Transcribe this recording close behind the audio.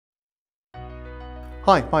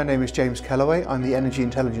Hi, my name is James Kelloway. I'm the Energy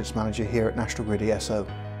Intelligence Manager here at National Grid ESO.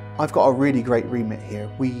 I've got a really great remit here.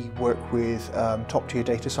 We work with top-tier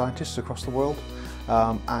data scientists across the world,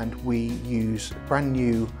 and we use brand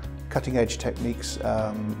new cutting-edge techniques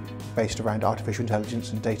based around artificial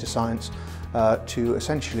intelligence and data science to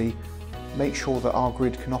essentially make sure that our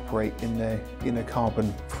grid can operate in a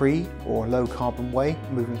carbon-free or low-carbon way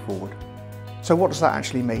moving forward. So what does that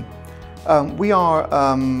actually mean? We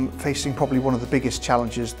are facing probably one of the biggest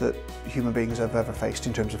challenges that human beings have ever faced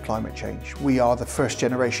in terms of climate change. We are the first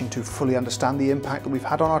generation to fully understand the impact that we've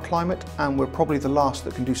had on our climate, and we're probably the last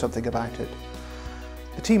that can do something about it.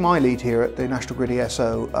 The team I lead here at the National Grid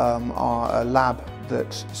ESO are a lab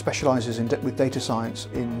that specialises with data science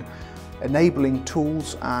in enabling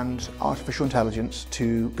tools and artificial intelligence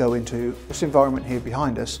to go into this environment here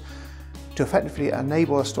behind us to effectively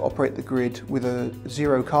enable us to operate the grid with a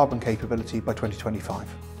zero carbon capability by 2025.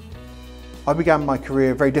 I began my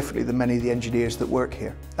career very differently than many of the engineers that work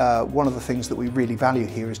here. One of the things that we really value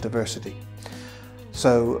here is diversity.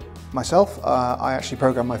 So myself, I actually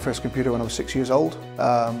programmed my first computer when I was 6 years old.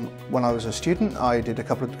 When I was a student, I did a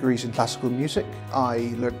couple of degrees in classical music.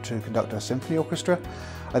 I learned to conduct a symphony orchestra.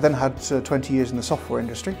 I then had 20 years in the software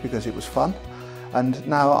industry because it was fun. And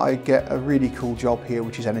now I get a really cool job here,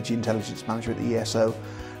 which is Energy Intelligence Manager at the ESO,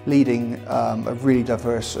 leading a really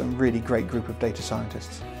diverse and really great group of data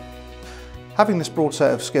scientists. Having this broad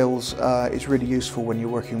set of skills is really useful when you're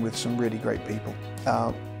working with some really great people.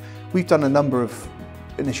 We've done a number of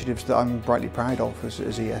initiatives that I'm brightly proud of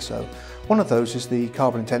as ESO. One of those is the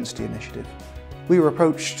Carbon Intensity Initiative. We were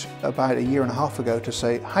approached about a year and a half ago to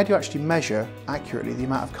say, how do you actually measure accurately the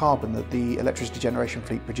amount of carbon that the electricity generation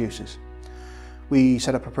fleet produces? We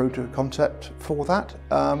set up a prototype concept for that,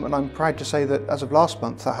 and I'm proud to say that as of last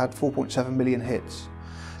month that had 4.7 million hits.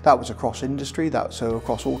 That was across industry, so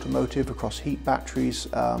across automotive, across heat batteries,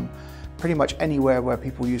 pretty much anywhere where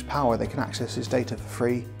people use power they can access this data for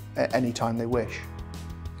free at any time they wish.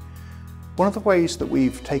 One of the ways that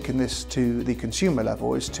we've taken this to the consumer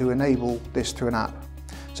level is to enable this through an app.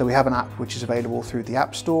 So we have an app which is available through the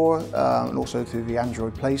App Store and also through the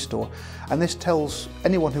Android Play Store, and this tells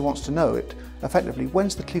anyone who wants to know it effectively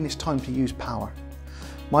when's the cleanest time to use power.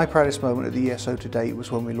 My proudest moment at the ESO to date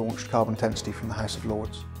was when we launched Carbon Intensity from the House of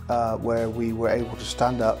Lords, where we were able to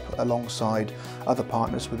stand up alongside other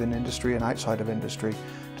partners within industry and outside of industry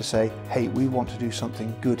to say, hey, we want to do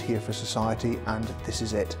something good here for society and this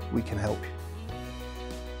is it, we can help you.